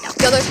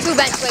 Yo, there's 2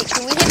 vents. Wait,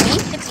 can we hit B?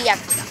 Hit B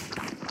after.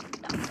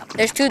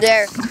 There's 2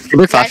 there. Can you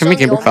break flash for me?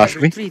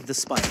 Retrieve the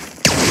spike.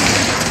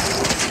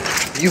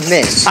 You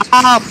missed.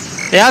 Stop!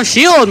 They have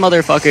shield,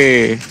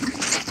 motherfucker!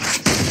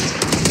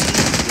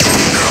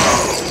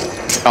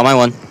 Got my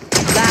one.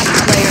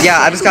 Last player. Yeah,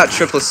 I just got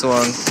triple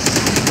swung.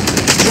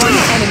 One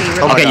enemy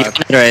Oh my Okay, you God.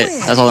 did right.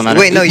 That's all that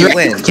matters. Wait, no, you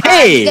win. You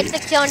Hey! get the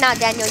kill now,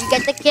 Daniel. You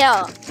get the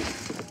kill.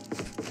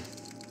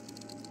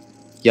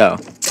 Yo.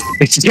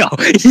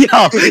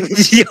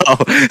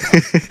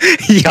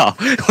 Yo,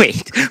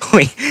 wait.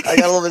 I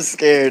got a little bit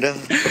scared.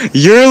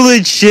 You're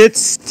legit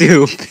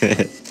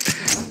stupid.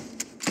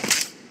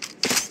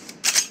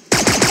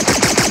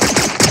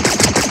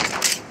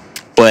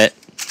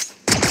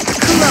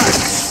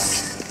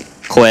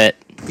 Quit.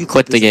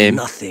 Quit the game.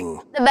 Nothing.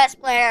 The best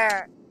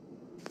player.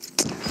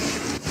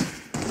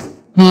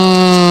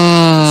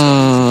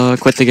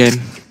 Quit the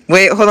game.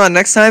 Wait, hold on.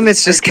 Next time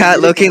it's just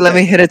Cat Loki. Let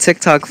me hit a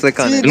TikTok flick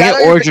on Let it. me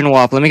get Origin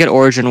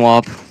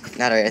Wop.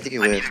 Not alright, I think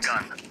you whiffed.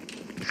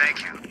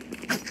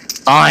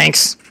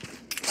 Thanks.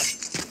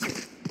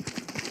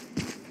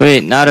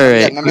 Wait, not Yeah,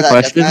 alright. remember Good that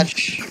question.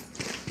 deathmatch?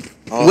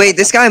 Oh, Wait,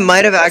 this guy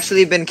might have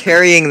actually been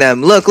carrying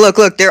them. Look.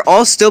 They're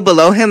all still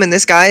below him, and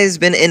this guy has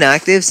been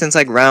inactive since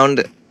like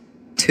round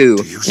 2.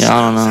 Do you Yeah,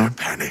 I don't sense know. their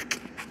panic?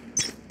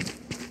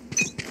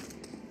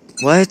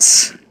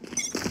 What?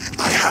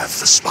 I have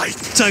the spike.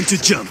 Time to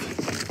jump.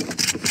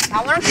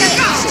 I want to play.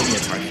 Show me a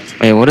target.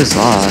 Wait, what is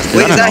that?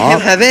 Wait, is an that him,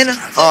 op? Heaven?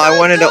 Oh, I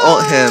wanted to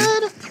ult him.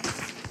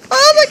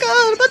 Oh my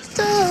god, what's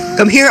that?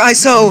 Come here,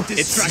 ISO.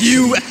 It's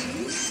you.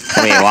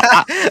 Wait,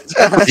 what?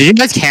 Did you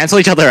guys cancel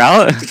each other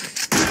out?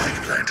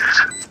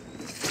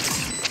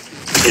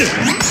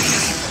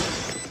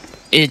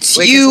 It's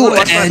Wait, can you someone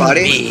watch my and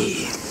body?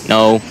 me.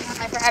 No.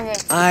 Hyper heaven.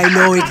 I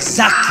know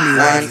exactly One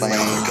where.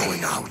 flank.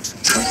 Going out.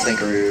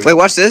 Thinkaroo. Wait,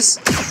 watch this.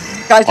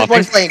 Guys, just Okay.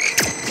 one flank.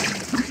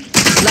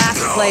 Last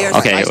player.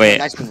 Okay, Nice wait. One,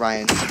 nice one,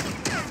 Ryan.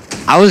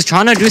 I was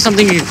trying to do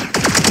something.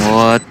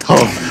 What the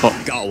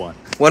fuck? Got one.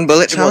 1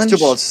 bullet Two bullets, challenge. 2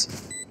 bullets.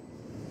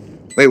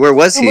 Wait, where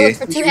was Two he? bullets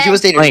for 2 He heads.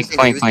 was dating.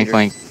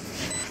 Flank.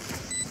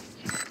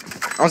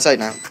 On site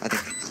now, I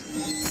think.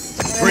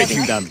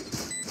 Breaking them.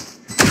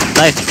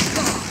 Knife.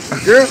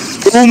 You're.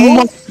 Oh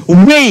my.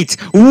 Wait!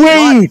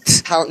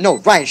 How, no,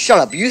 Ryan, shut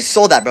up. You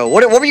saw that, bro.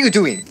 What were you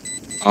doing?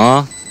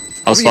 I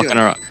was What were you fucking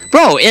around.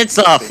 Bro, it's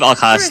a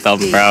custom,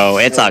 bro.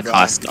 It's a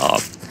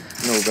custom.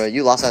 No, bro,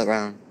 you lost that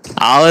round.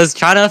 I was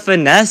trying to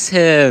finesse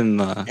him.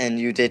 And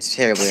you did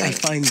terribly. I At it.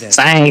 find them.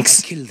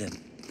 Thanks. I kill them.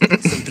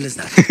 Simple as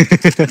that. You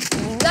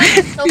guys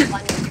are so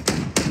funny.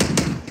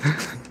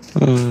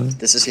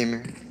 This is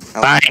humor.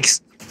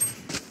 Thanks.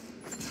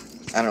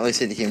 I don't really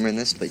see the humor in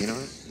this, but you know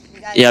what?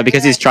 You guys Yeah, are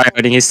because he's right.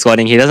 tryharding, he's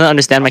sweating. He doesn't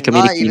understand my I'm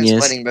comedic not even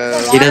genius. sweating, bro.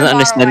 He doesn't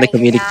understand the Water bottle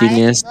comedic right here,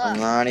 genius. guys. I'm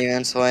Look. not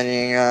even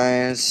sweating,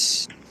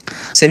 guys.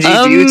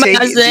 Sinji, do you drink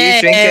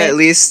at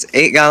least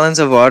 8 gallons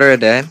of water a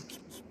day?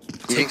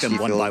 You Take them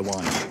think one you by feel-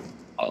 one.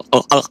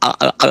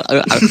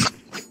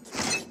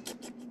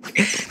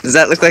 Does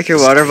that look like your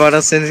water bottle,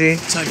 Sinji?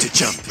 Time to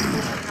jump.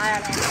 I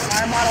don't know.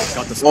 Water bottle.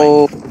 Got the spike.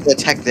 Oh, the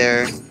tech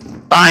there.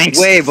 Thanks.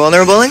 Wait,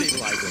 vulnerable?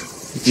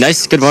 Stabilizer.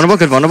 Nice, good vulnerable.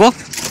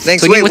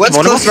 Thanks. Swinging Wait, with what's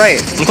vulnerable? close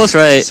right? I'm close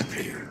right.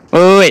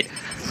 Wait.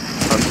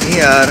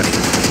 Here.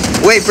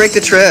 Wait, break the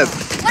trip.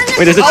 What in the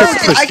Wait, there's a trip.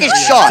 I get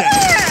shot.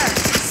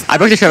 I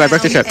broke the trip. I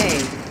broke the trip. A.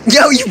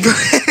 Yo, you.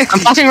 I'm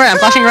flashing right. I'm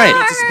flashing right.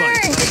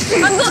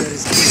 I'm go-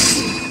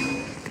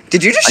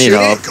 Did you just I need shoot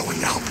help. it?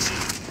 Going out.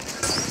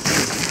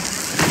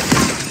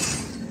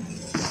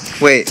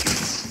 Wait.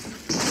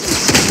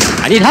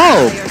 I need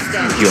help. Player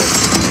standing. Yo.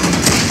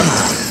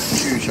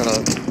 Dude, shut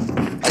up.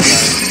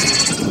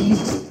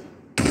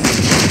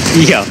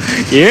 Yo,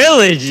 you're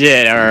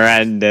legit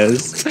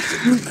horrendous. They're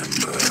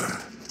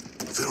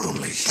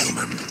only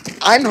human.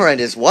 I'm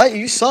horrendous. What?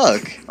 You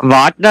suck.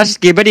 What the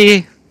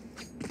skibbity?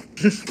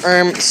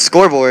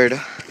 Scoreboard.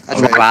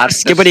 That's right. What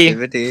skibbity?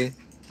 What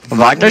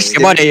the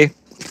skibbity?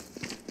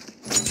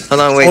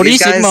 Hold on, wait. 40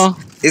 These Sigma.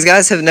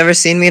 guys have never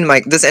seen me in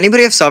my. Does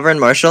anybody have Sovereign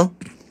Marshall?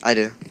 I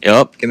do.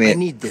 Yup. Give me I it.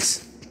 need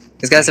this.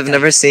 These guys have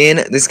never seen.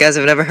 These guys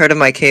have never heard of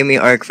my Kami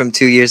arc from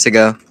 2 years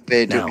ago.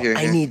 Wait, Now, dude, here,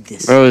 I here. need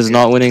this. Bro is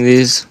not winning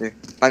these.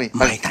 Buy me.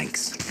 My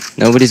thanks.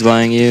 Nobody's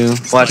buying you.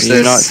 Watch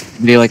You're this.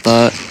 not be like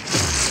that.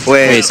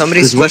 Wait,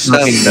 somebody's There's pushed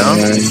up. one No.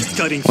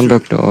 Cutting One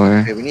broke door.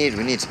 Okay, we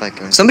need spike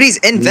going. Somebody's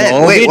in vent.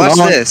 No, Wait, we watch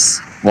not. this.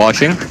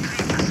 Washing. Oh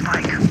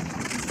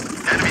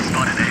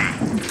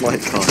my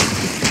god.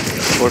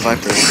 4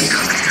 Viper.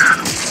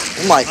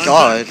 Oh my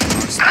god.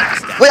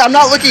 Wait, I'm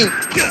not looking.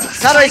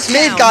 How do I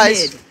mid, Down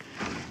guys? mid.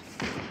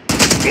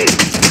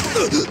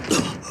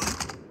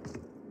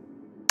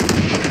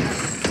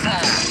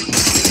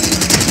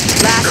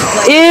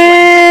 Last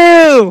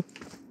player. Ew.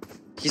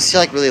 He's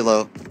like really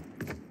low.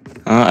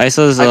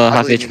 ISO's I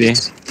half believe HP.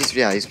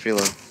 He's pretty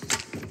low.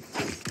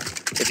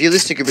 If you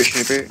lose to Goober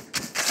Snooper,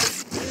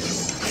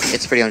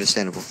 it's pretty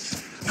understandable.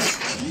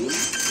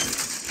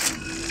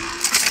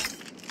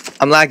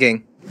 I'm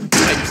lagging.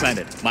 I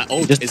planted. My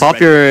ult Just is pop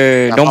ready.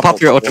 your. Yeah, Don't pop pop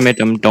ult, your pop ult.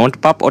 ultimatum.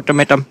 Don't pop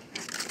ultimatum.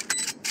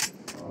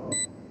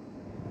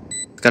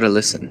 Gotta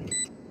listen.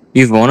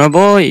 You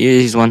vulnerable?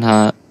 He's one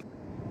hot.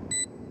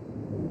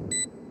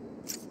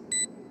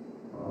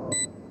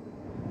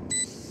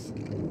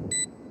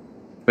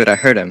 Wait, I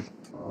heard him.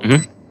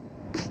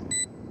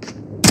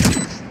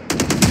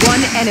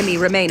 One enemy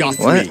remaining. Got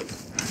What? three.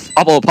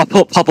 Popple,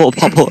 popple, popple,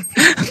 popple,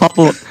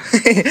 popple,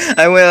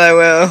 I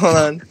will. Hold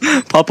on.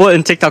 popple,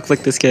 and TikTok flick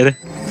this kid.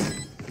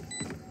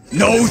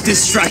 No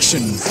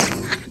distractions.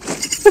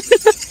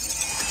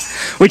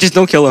 Wait, just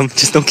don't kill him.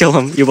 Just don't kill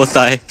him. You both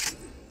die.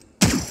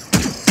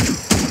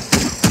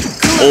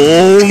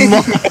 Oh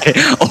my!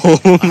 Oh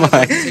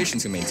my! Reputation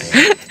to maintain.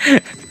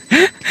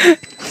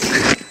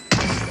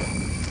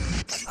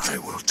 I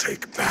will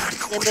take back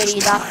what Skibbity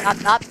is dop mine. dop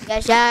dop.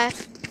 Yes,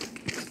 yes.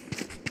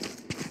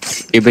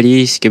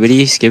 Skibbity,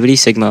 skibbity, skibbity,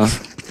 sigma.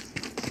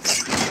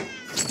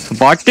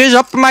 What is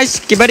up, my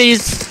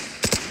skibbities?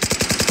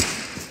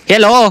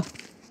 Hello.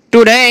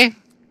 Today. You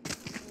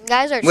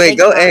guys are Wait,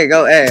 go Sigma. A,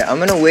 go A. I'm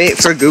gonna wait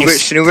for Goobert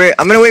Schnoobert.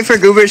 I'm gonna wait for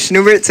Goobert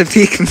Schnoobert to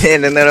peek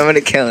mid, and then I'm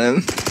gonna kill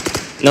him.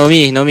 No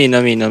me, no me,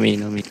 no me, no me,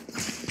 no me.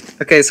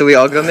 Okay, so we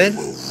all go mid.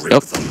 Will rip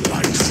Yup. the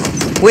light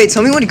from Wait,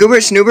 tell me when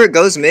Goobert Schnoobert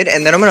goes mid,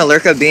 and then I'm gonna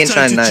lurk up B and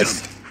try and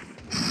knife.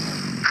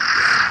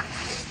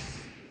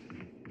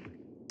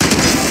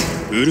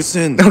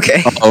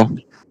 Okay. Oh.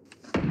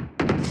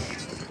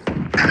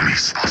 enemy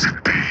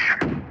spotted B.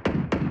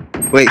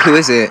 Wait, who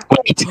is it?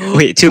 Wait, two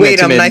Wait, mid, two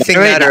I'm mid. knifing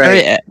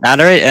Natterite,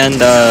 Natterite, and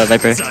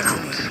Viper.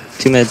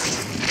 Two mid.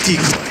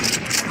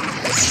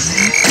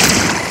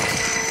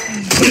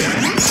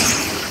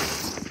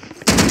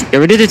 Get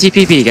ready to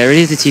TPP. Get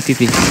ready to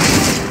TPP.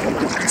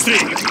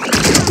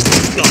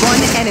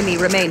 One enemy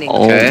remaining.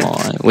 Oh Okay.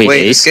 my.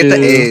 Wait, just get the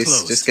Asu.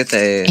 ace. Just get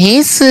the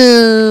ace.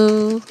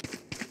 Asu.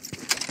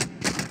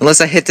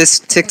 Unless I hit this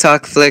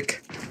TikTok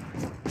flick.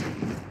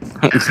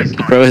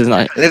 Bro is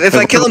not. And if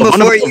I kill him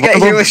before you get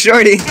here with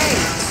Shorty.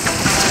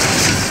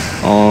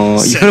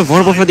 Oh, you could have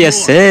vulnerable for the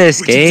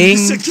assist, gang.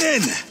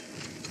 Again.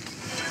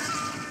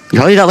 You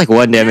probably got like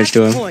 1 damage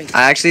to him.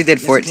 I actually did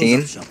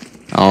 14.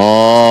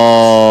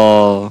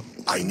 Oh.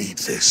 I need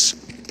this.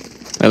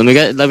 Wait,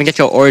 let me get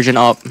your origin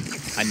up.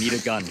 I need a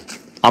gun.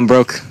 I'm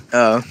broke.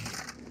 Oh.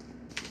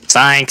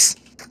 Thanks.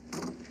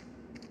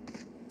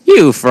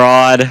 You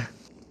fraud.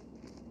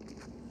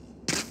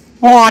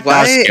 What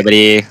Why- the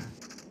skibbity?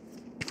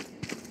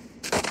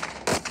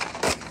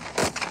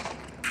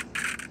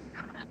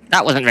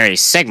 That wasn't very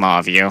Sigma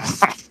of you.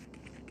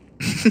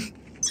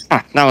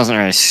 That wasn't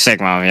very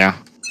Sigma of you.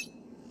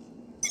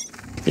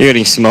 You're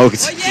getting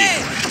smoked.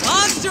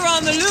 Monster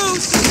on the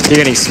loose. You're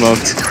getting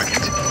smoked.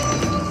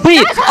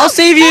 Wait, I'll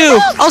save you!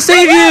 I'll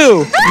save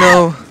you!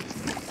 No.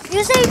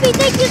 You saved me.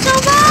 Thank you so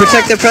much.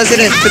 Protect the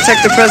president.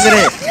 Protect the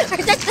president.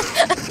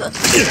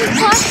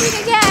 Flash me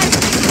again.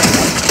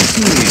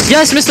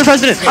 Yes, Mr.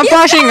 President! I'm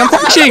flashing! I'm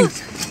flashing!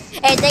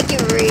 Hey, thank you,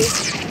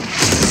 Reese.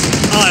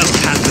 I'll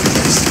handle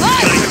this.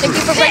 Thank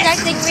you for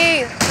protecting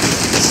me.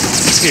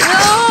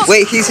 No.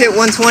 Wait, he's hit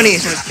 120.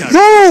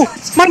 No!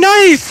 My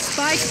knife!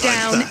 Spike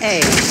down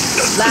A.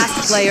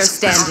 Last player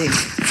standing.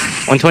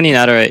 120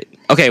 Natterite.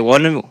 Okay,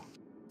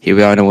 here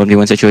we are in a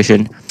 1v1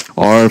 situation.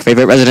 Our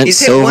favorite resident, He's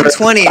hit Silver.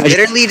 120.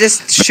 Literally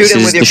just shoot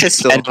him with your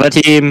pistol. Head of a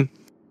team.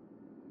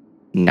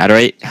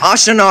 Netherite.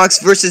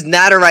 Oshanox versus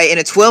Naderite in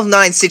a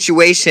 12-9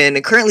 situation.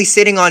 Currently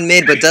sitting on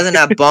mid, but doesn't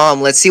have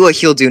bomb. Let's see what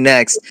he'll do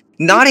next.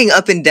 Nodding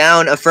up and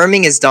down,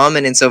 affirming his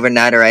dominance over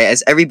Naderite,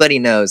 as everybody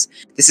knows.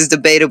 This is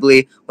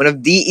debatably one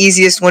of the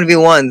easiest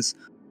 1v1s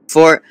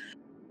for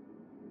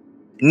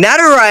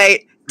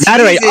Naderite.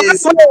 Naderite,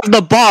 teases-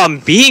 the bomb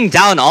being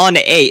down on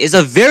A is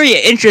a very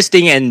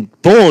interesting and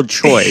bold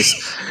choice.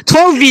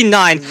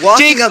 12v9.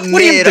 Walking Jake, up what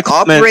do you have mid, to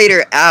comment?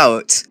 operator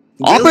out.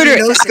 Will Operator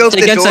he no-scope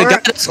the against a door, guy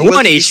that's or will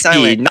 1 he be HP.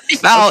 silent?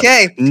 Knife out.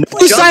 Okay, No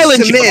jumps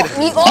silent. to mid.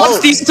 We Oh,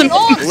 ult. these We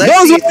ult. Let's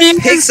Knows see, what he is.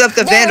 picks up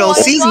the No, Vandal,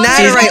 I sees don't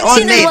Naderite see on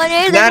the mid. one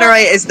is-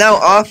 Naderite is now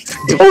off.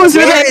 Oh, it's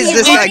Where really- is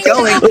this guy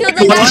going?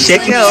 Wants to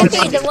kill.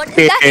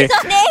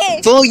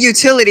 Full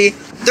utility.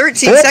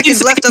 13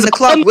 seconds left on the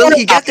clock. Will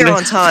he get there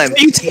on time?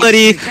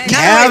 Utility. Naderite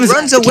Cams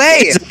runs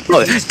away.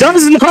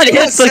 does not He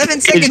hit has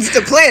 7 seconds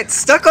to plant.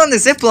 Stuck on the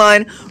zip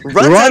line.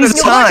 Runs out of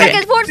 4 time.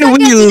 seconds.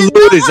 When you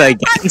lose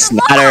against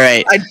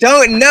Naderite. I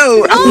don't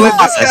know what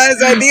this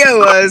guy's idea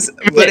was,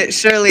 but it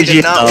surely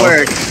did not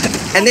work.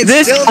 And it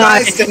This still guy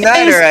dies to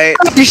Naderite.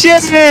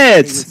 Shit!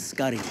 They will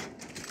scurry,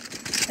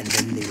 and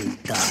then they will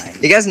die.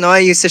 You guys know I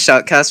used to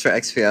shoutcast for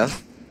XPO?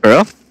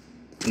 Bro?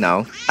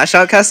 No. I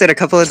shoutcasted a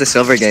couple of the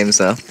silver games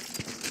though.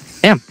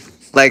 Damn.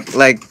 Like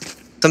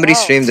somebody Oh.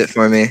 streamed it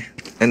for me,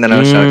 and then I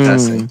was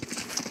shoutcasting.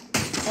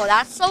 Oh,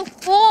 that's so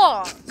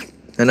cool.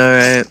 I know,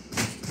 right?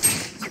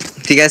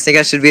 Do you guys think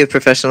I should be a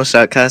professional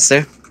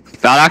shoutcaster?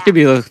 That'd actually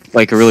be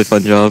like a really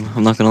fun job.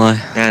 I'm not gonna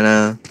lie. I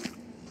know.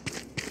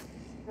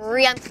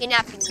 Marie, I'm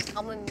kidnapping you.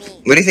 Come with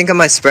me. What do you think of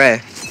my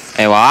spray?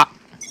 Hey, what?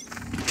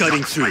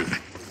 Cutting through.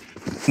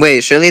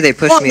 Wait, surely they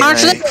pushed me,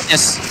 right?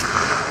 Yes.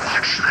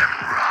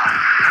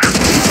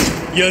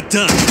 You're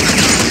done.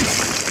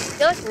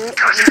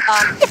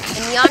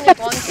 Neon is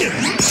going to.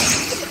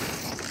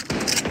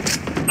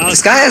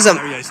 This guy has a...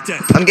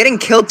 I'm getting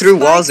killed through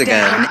walls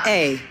again. Down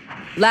A.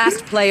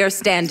 Last player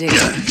standing.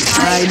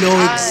 I know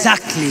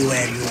exactly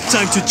where you are.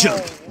 Time to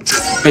jump.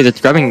 Wait,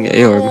 it's grabbing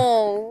A orb.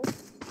 Oh.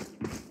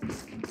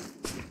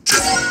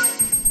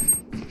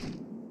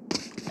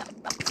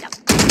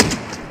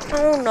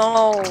 Oh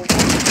no.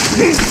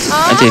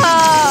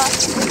 Ah.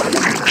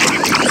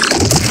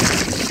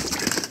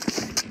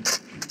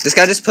 This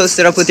guy just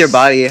posted up with your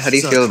body. How do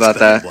you feel about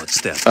that?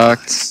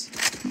 Fucked.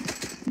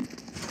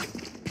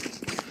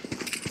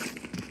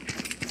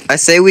 I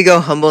say we go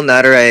humble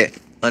Naderite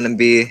on a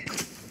B.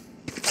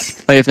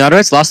 Wait, if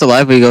Naderite's lost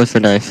alive, we go for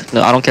knife.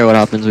 No, I don't care what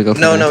happens, we go for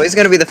No, knife. no, he's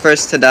gonna be the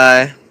first to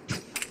die.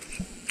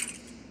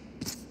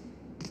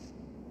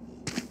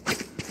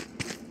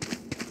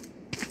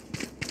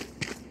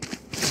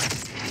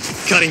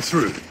 Cutting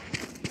through.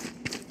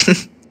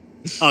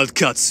 I'll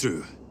cut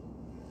through.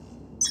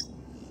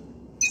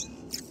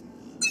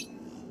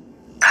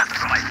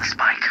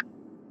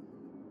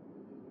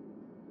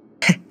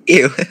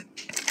 Ew.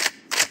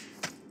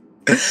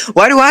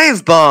 Why do I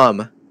have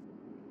bomb?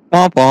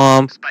 Womp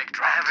womp.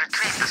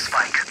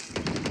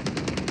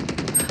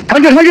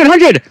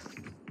 100!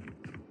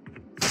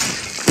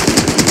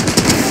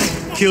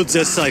 Killed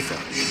their cipher.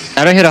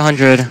 Naderite hit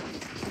 100.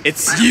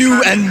 It's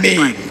you and me.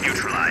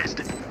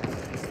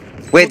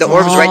 Wait, the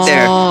orb's right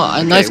there. Oh,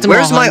 I knifed him.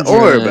 where's my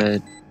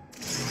 100.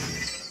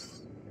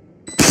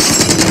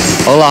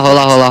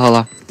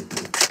 Hola.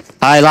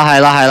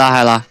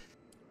 Hyla.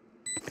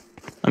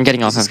 I'm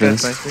getting off This after guy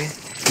this. flank me?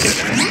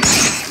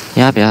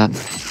 Yep.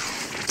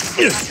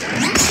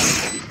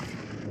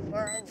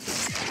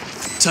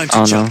 Time to Oh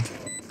no. jump.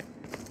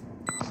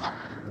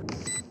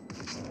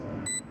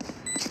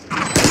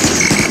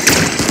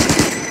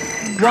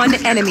 One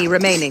enemy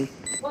remaining.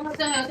 帮他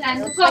正有看，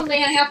你做咩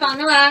要放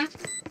的嘛？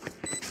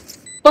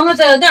帮他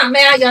正有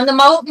咩人都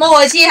冇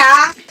我知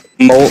下。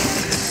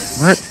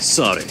 What?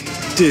 Sorry.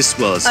 This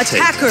was taken.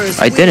 Attackers.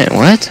 I didn't.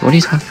 What? What are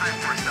you talking?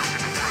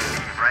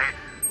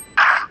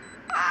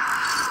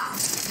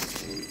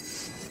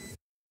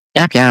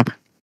 Yep.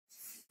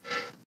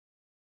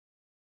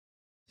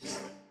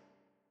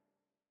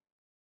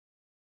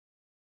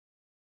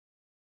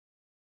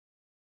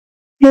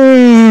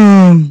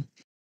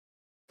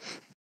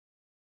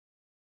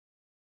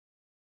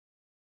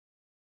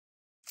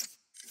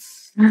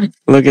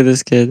 Look at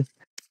this kid.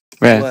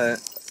 Bruh. What?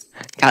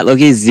 Got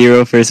Loki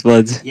 0 first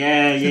bloods.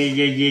 Yeah.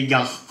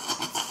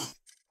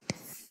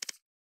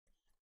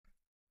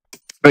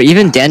 Bro,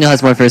 even Daniel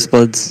has more first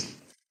bloods.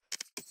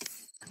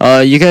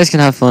 You guys can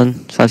have fun.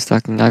 5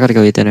 stacking. I gotta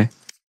go eat dinner.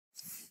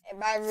 Hey,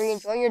 bye,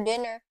 enjoy your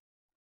dinner.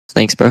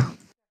 Thanks, bro.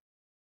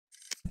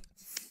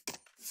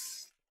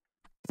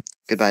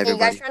 Goodbye, Hey, you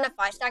guys everybody. trying to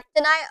 5 stack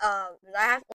tonight? 'Cause I have